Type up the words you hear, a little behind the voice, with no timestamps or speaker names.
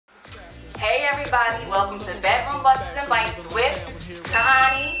everybody, welcome to Bedroom Busters and Bites with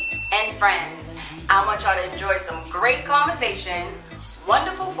Tahani and friends. I want y'all to enjoy some great conversation,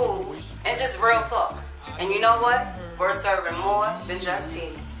 wonderful food, and just real talk. And you know what? We're serving more than just tea.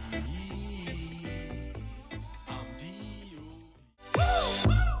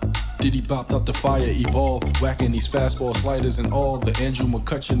 Diddy bopped out the fire, evolved, whacking these fastball sliders and all. The Andrew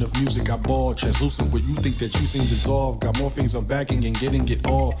McCutcheon of music I ball, translucent what you think that you sing dissolve. Got more things I'm bagging and getting it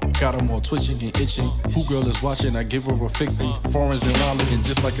off. Got them all twitching and itching. Who girl is watching, I give her a fixing. Foreigns and lollicking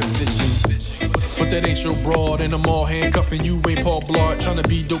just like a stitching. But that ain't your broad, and I'm all handcuffing you. Ain't Paul Blart, trying to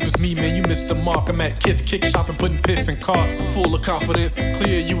be dope as me, man. You missed the mark. I'm at Kith, kick shopping, putting piff in carts. Full of confidence, it's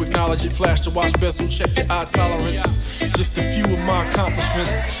clear you acknowledge it. Flash the watch bezel, check your eye tolerance. Just a few of my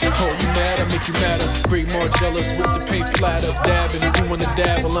accomplishments. Oh, you mad? I make you madder. Great Margellus with the paint splatter. Dabbing, doing the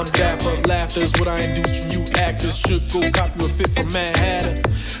dab while I'm dapper. Laughter is what I induce from you actors. Should go cop you a fit from Mad Hatter.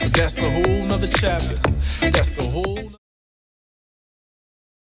 But that's a whole nother chapter. That's a whole.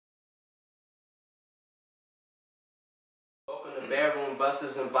 Welcome to Bedroom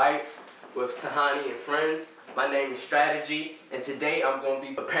Busters and Bites with Tahani and friends. My name is Strategy, and today I'm going to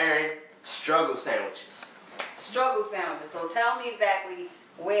be preparing struggle sandwiches. Struggle sandwiches. So tell me exactly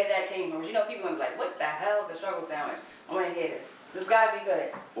where that came from. You know, people are going to be like, what the hell is a struggle sandwich? I want to hear this. This got to be good.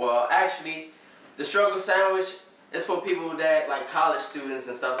 Well, actually, the struggle sandwich is for people that, like college students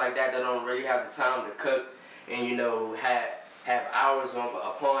and stuff like that don't really have the time to cook and, you know, have hours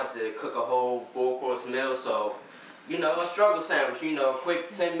upon to cook a whole full-course meal. So, you know, a struggle sandwich, you know,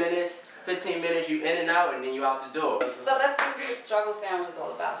 quick 10 minutes, 15 minutes, you in and out, and then you out the door. So let's see what this struggle sandwich is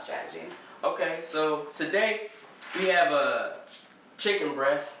all about, Strategy. Okay, so today we have a chicken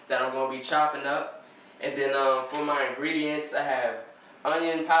breast that I'm going to be chopping up. And then for my ingredients, I have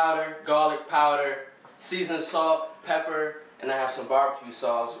onion powder, garlic powder, seasoned salt, pepper, and I have some barbecue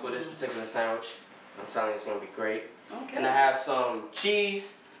sauce for this particular sandwich. I'm telling you, it's going to be great. Okay. And I have some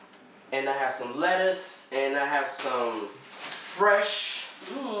cheese, and I have some lettuce, and I have some fresh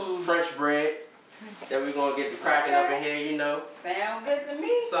French bread that we're going to get the cracking up in here, you know. Sound good to me.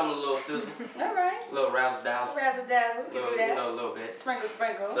 Something a little sizzle. All right. A little razzle-dazzle. Razzle-dazzle, we can do that. You know, a little bit. Sprinkle,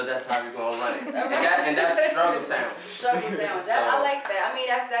 sprinkle. So that's how we're going to run it. Right. And that's struggle sandwich. Struggle sandwich. So, I like that. I mean,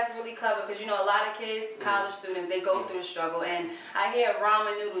 that's really clever because, you know, a lot of kids, college students, they go through the struggle. And I hear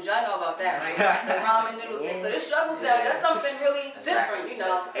ramen noodles. Y'all know about that, right? The ramen noodles thing. So this struggle sandwich, that's something really different, you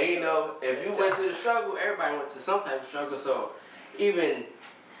know. And, you know, if you went to the struggle, everybody went to some type of struggle. So even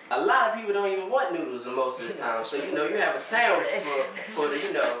a lot of people don't even want noodles most of the time. So, you know, you have a sandwich for the,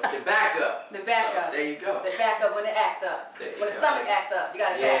 you know, the backup. The backup. So, there you go. The backup when it act up. When the stomach act up. You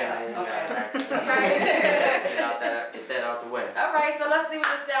got to back up. Man, you Okay. gotta Right. get that out the way. All right, so let's see what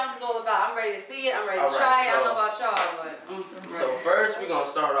this sandwich is all about. I'm ready to see it. I'm ready to All try right, it. I don't so- know about y'all, but... So first, we're going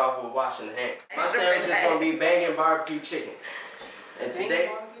to start off with washing the hand. My sandwich is going to be banging barbecue chicken. And today...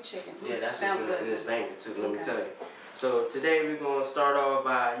 barbecue chicken. Yeah, that's Sounds what's good. in this banging too, let me tell you. So today we're gonna start off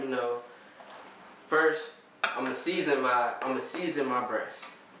by, you know, first I'm gonna season my breast.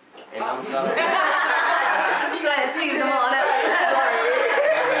 And I'm telling you. You gotta season them on that.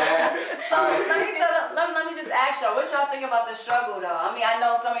 So let me just ask y'all, what y'all think about the struggle though? I mean, I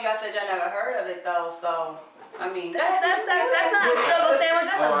know some of y'all said y'all never heard of it though, so I mean That's not a struggle sandwich,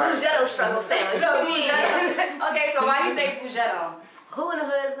 that's a Bougetto struggle sandwich. No, Bougetto. Okay, so why do you say Bougetto? Who in the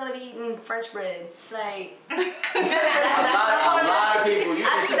hood is gonna be eating French bread? Like a lot of people. You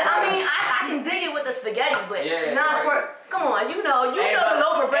can I can dig it with the spaghetti, but yeah, not right. for. Come on, you know the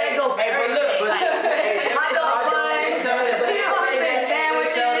loaf of bread go for everything. Hot dog buns, sandwiches,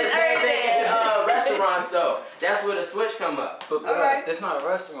 everything. Restaurants though, that's where the switch come up. But right. That's not a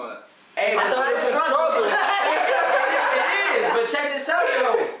restaurant. Hey, but That's it's a struggle. It is, but check this out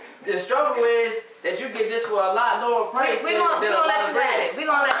though. The struggle is that you get this for a lot lower price. We're gonna let you have it. We're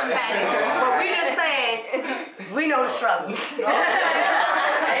gonna let you have it. But we just saying, we know the struggle. I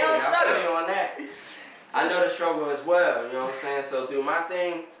feel you on that. I know the struggle as well, you know what I'm saying? So through my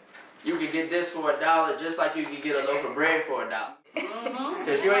thing, you could get this for $1 just like you could get a loaf of bread for $1.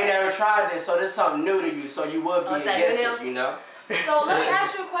 Because you ain't never tried this, so this is something new to you, so you would be against it, you know? So let me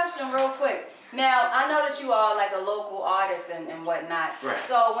ask you a question real quick. Now, I know that you are like a local artist and whatnot. Right.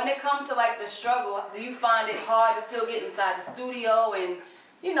 So when it comes to like the struggle, do you find it hard to still get inside the studio and,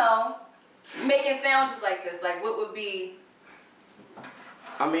 you know, making sandwiches like this? Like what would be...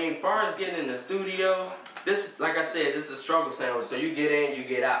 I mean, as far as getting in the studio, this, like I said, this is a struggle sandwich. So you get in, you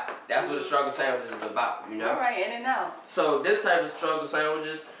get out. That's what a struggle sandwich is about, you know? All right, in and out. So this type of struggle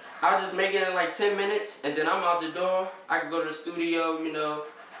sandwiches, I'll just make it in like 10 minutes and then I'm out the door. I can go to the studio, you know,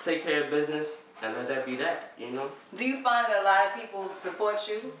 take care of business, And let that be that, you know? Do you find that a lot of people support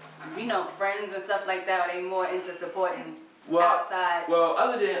you? You know, friends and stuff like that, or they more into supporting outside? Well,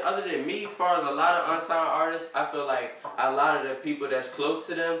 other than me, as far as a lot of unsigned artists, I feel like a lot of the people that's close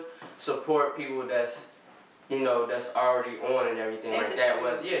to them support people that's, you know, that's already on and everything like that.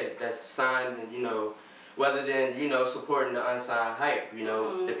 Well, yeah, that's signed and, you know, rather than, you know, supporting the unsigned hype, you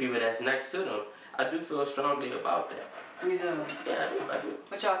know, the people that's next to them. I do feel strongly about that. You do? Yeah, I do.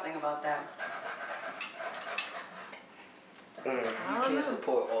 What y'all think about that? You can't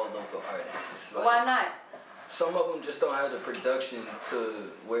support all local artists. Like, Why not? Some of them just don't have the production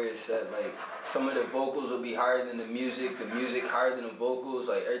to where it's at. Like, some of the vocals will be higher than the music higher than the vocals.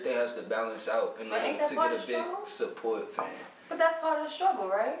 Like, everything has to balance out in order to get a big support fan. But that's part of the struggle,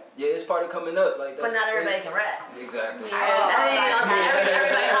 right? Yeah, it's part of coming up. Like, that's, but not everybody can rap. Exactly. Everybody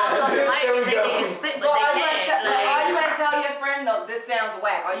hops off the mic and think they can spit, but they can't. Are you gonna tell your friend, no, this sounds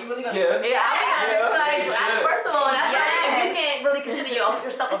whack? Are you really gonna? First of all, that's right. You can't really consider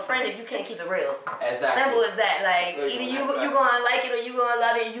yourself a friend if you can't keep it real. Exactly. Simple as that. Like, either you gonna like it or you gonna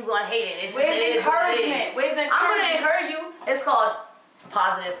love it, or you gonna hate it. It's Where's encouragement? Where's encouragement? I'm gonna encourage you. It's called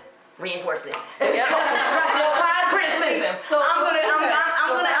positive reinforcement. It's called constructive criticism. So I'm gonna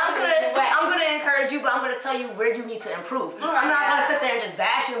encourage you, but I'm gonna tell you where you need to improve. I'm not gonna sit there and just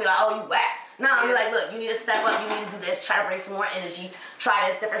bash you and be like, oh, you whack. No, I'm gonna be like, look, you need to step up. You need to do this. Try to bring some more energy. Try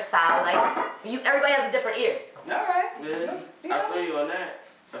this different style. Like, everybody has a different ear. All right. Yeah, I feel you on that.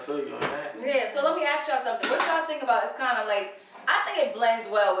 Yeah. So let me ask y'all something. What y'all think about? It's kind of like, I think it blends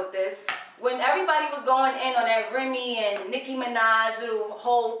well with this. When everybody was going in on that Remy and Nicki Minaj little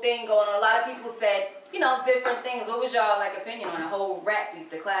whole thing going on, a lot of people said, you know, different things. What was y'all like opinion on the whole rap beef,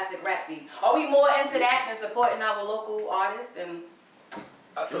 the classic rap beef? Are we more into that than supporting our local artists? And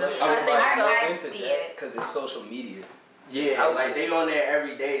I feel like I into see that it. because it's social media. Yeah, like they on there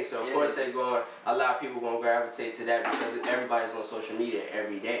every day, so of course they going. A lot of people gonna gravitate to that because everybody's on social media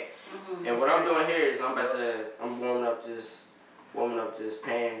every day. And what I'm doing here is I'm warming up this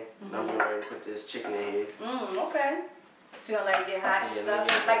pan, and I'm getting ready to put this chicken in here. Okay. So you gonna let it get hot and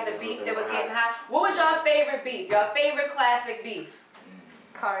stuff? Like the beef that was getting hot? What was your favorite beef? Your favorite classic beef?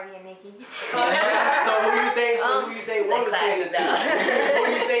 Cardi and Nicki. So who you think won between the two? I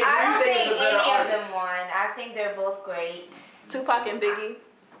don't think is a better any of artist? them won. I think they're both great. Tupac and Biggie.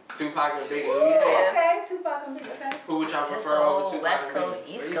 Tupac and Biggie. Who you think? Okay, Tupac and Biggie. Okay. Who would y'all prefer over Tupac West and Coast,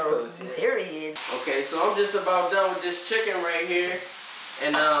 Biggie? East Coast, period. Okay, so I'm just about done with this chicken right here,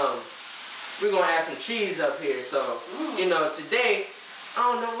 and we're gonna add some cheese up here. So you know, today I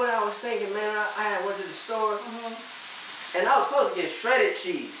don't know what I was thinking, man. I went to the store. And I was supposed to get shredded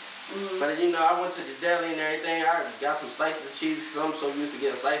cheese. But you know, I went to the deli and everything. I got some slices of cheese because I'm so used to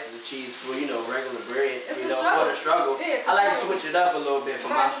getting slices of cheese for, you know, regular bread, you know, for the struggle. I like to switch it up a little bit for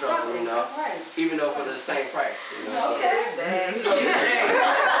my struggle, you know. Even though for the same price, you know. So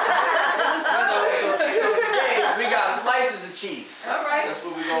today, so today we got slices of cheese. All right. That's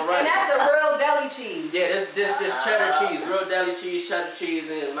what we're gonna run. And that's the real deli cheese. Yeah, this cheddar cheese, real deli cheese, cheddar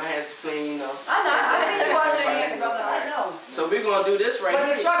cheese, and my hands are clean, you know. I know. I see you wash your hands, brother. I know. So we're gonna do this right here. But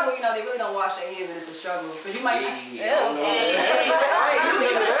the here. struggle, you know, they really don't wash their hands and it's a struggle. Because you might not. You ain't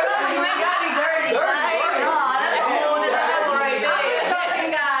got me dirty.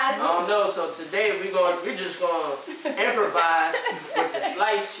 I don't know, so today we're just gonna improvise with the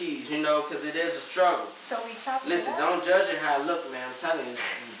sliced cheese, you know, because it is a struggle. So we chop it Listen, up. don't judge it how it look, man. I'm telling you, it's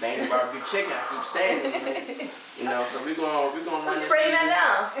banging barbecue chicken. I keep saying it, man. You know, so we're gonna run this. Break that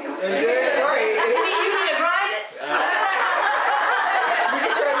down. You need to grind it.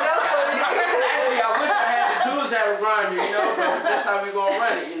 Actually, I wish I had the tools that were grinder, you know, but that's how we're gonna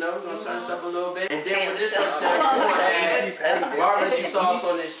run it, you know. We're gonna turn this up a little bit. And then with this one, we're gonna add barbecue sauce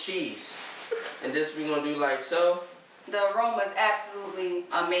on this cheese. And this we're gonna do like so. The aroma is absolutely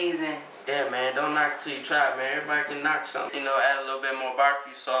amazing. Yeah, man, don't knock it till you try it, man. Everybody can knock something. You know, add a little bit more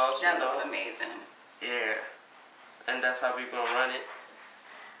barbecue sauce. That looks amazing. Yeah. And that's how we're gonna run it.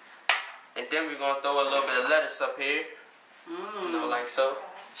 And then we're gonna throw a little bit of lettuce up here. You know, like so.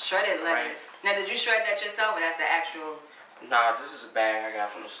 Shredded lettuce. Right. Now, did you shred that yourself, or that's an actual? Nah, this is a bag I got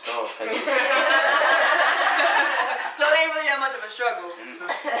from the store. So it ain't really that much of a struggle. I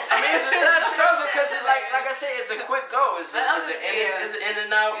mean, it's not a struggle because it's like I said, it's a quick go. It's an in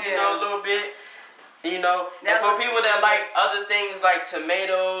and out, you know, a little bit. You know, and for people that like other things like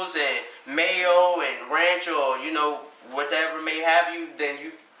tomatoes and mayo and ranch or, you know, whatever may have you, then you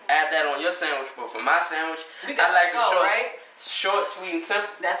add that on your sandwich. But for my sandwich, I like it short, sweet, and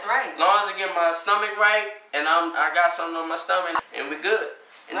simple. That's right. As long as I get my stomach right and I got something on my stomach and we're good.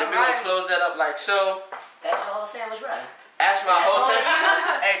 And then we're going to close that up like so. That's your whole sandwich right. Ask my host.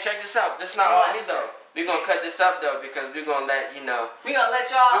 Hey, check this out. This not all me though. We gonna cut this up though because we gonna let you know. We gonna let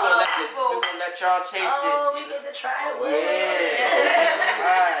y'all. We gonna let y'all taste it. Oh, we get to try it. Yeah.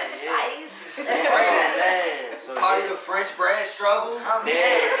 Right. Nice. Man. So, Part of the French bread struggle.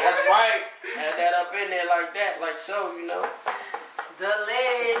 Yeah, that's right. Add that up in there like that, like so, you know.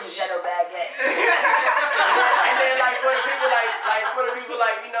 Delish. Ghetto baguette. And then like for the people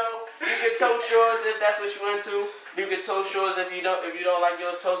like you know, you can toast yours if that's what you into. You can toast yours if you don't like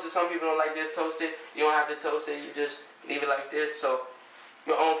yours toasted. Some people don't like this toasted. You don't have to toast it. You just leave it like this. So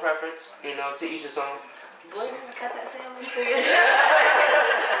your own preference, you know, to each his own. Boy, you gonna cut that sandwich?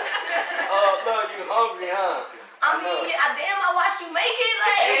 Oh no, you hungry, huh? I mean, damn, I watched you make it.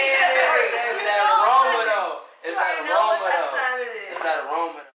 Like, It's that aroma though. It's that aroma though. It's that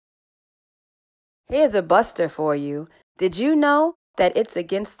aroma. Here's a buster for you. Did you know that it's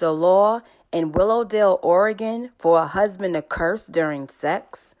against the law in Willowdale, Oregon, for a husband to curse during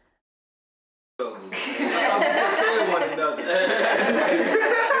sex? We took care of one another.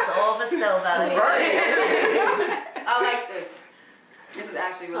 it's all for self out here. I like this. This is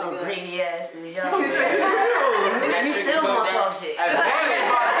actually really good. Greedy ass is young. You still want to talk shit.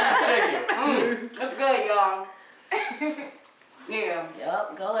 That's good, y'all. Yeah.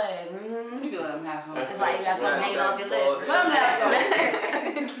 Yup, go ahead. Mm-hmm. You can let them have some. It's like you got something hanging off your lip. Let them have some.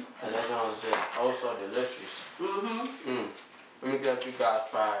 And that sounds just also delicious. Mm-hmm. Let me get you guys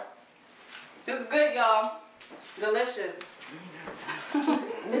try it. This is good, y'all. Delicious. Everybody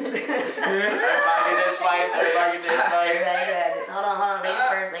get their slice. Everybody get their slice. Hold on. Ladies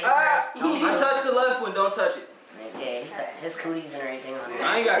first. I touched the left one. Don't touch it. Yeah, his cooties and everything on there.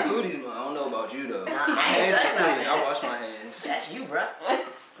 I ain't got cooties, man. I don't know about you though. Nah, I ain't touched nothing. I wash my hands. That's you, bro. There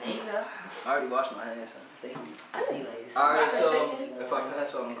you go. I already washed my hands. Son. Thank you. I see, ladies. Alright, so if I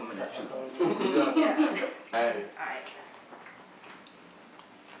pass on, I'm coming at you. Hey. Alright.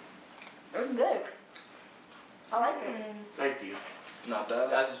 It's good. I like it. Thank you. Not bad.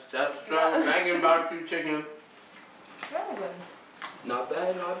 That's strong banging barbecue chicken. Really good. Not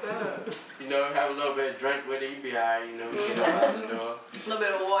bad. You know, have a little bit of drink with it. You be alright. You know, get up out the door. A little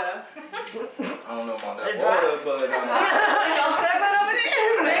bit of water. I don't know about that water, but Y'all struggling over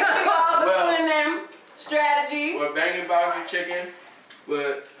there? Thank you all for tuning in. Strategy. We're banging barbecue chicken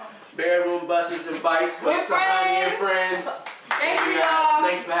with bedroom busters and bites with With Tahani and friends. Thank you, y'all.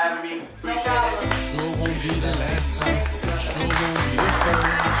 Thanks for having me. No Appreciate problem. it. Sure won't be the last time, sure won't be the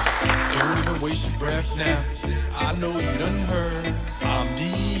first. Don't even waste your breath now. I know you done heard. I'm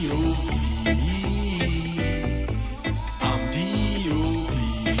D.O.E. I'm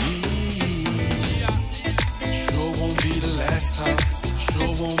D.O.E. Sure won't be the last time,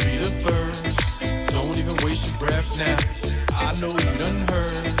 sure won't be the first. Don't even waste your breath now. I know you done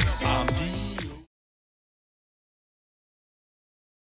heard.